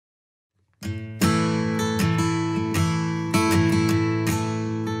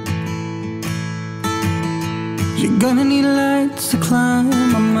Gonna need lights to climb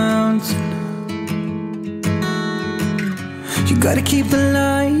a mountain. You gotta keep the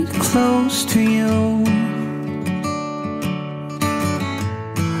light close to you.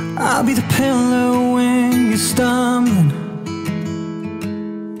 I'll be the pillar when you're stumbling,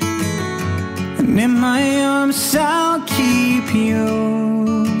 and in my arms I'll keep you.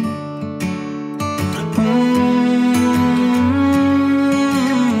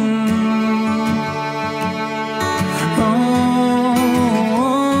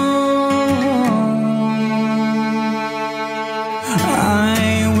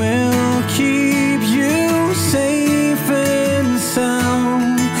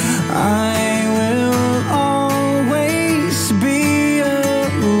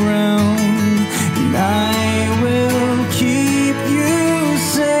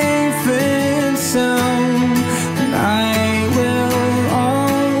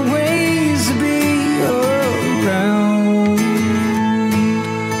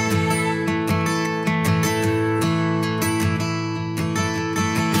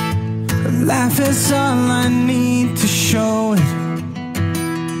 Life is all I need to show it.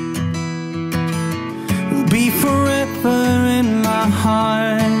 Will be forever in my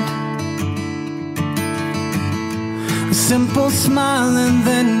heart. A simple smile and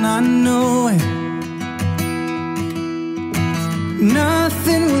then I know it.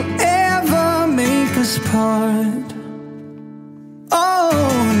 Nothing will ever make us part. Oh,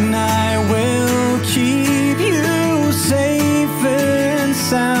 and I will keep you safe and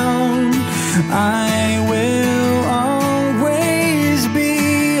sound. I will always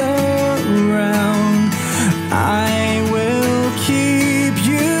be around. I will keep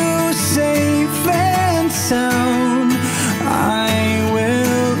you safe and sound. I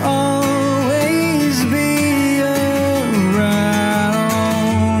will always be around.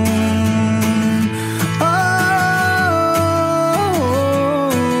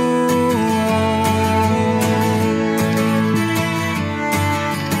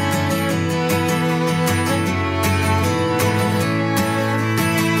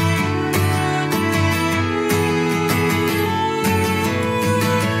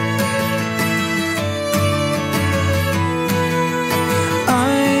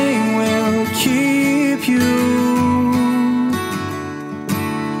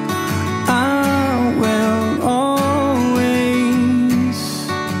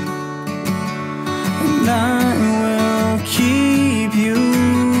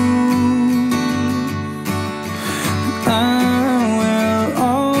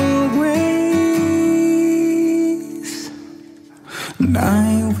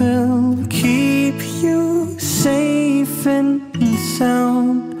 I will keep you safe and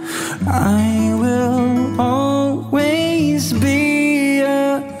sound. I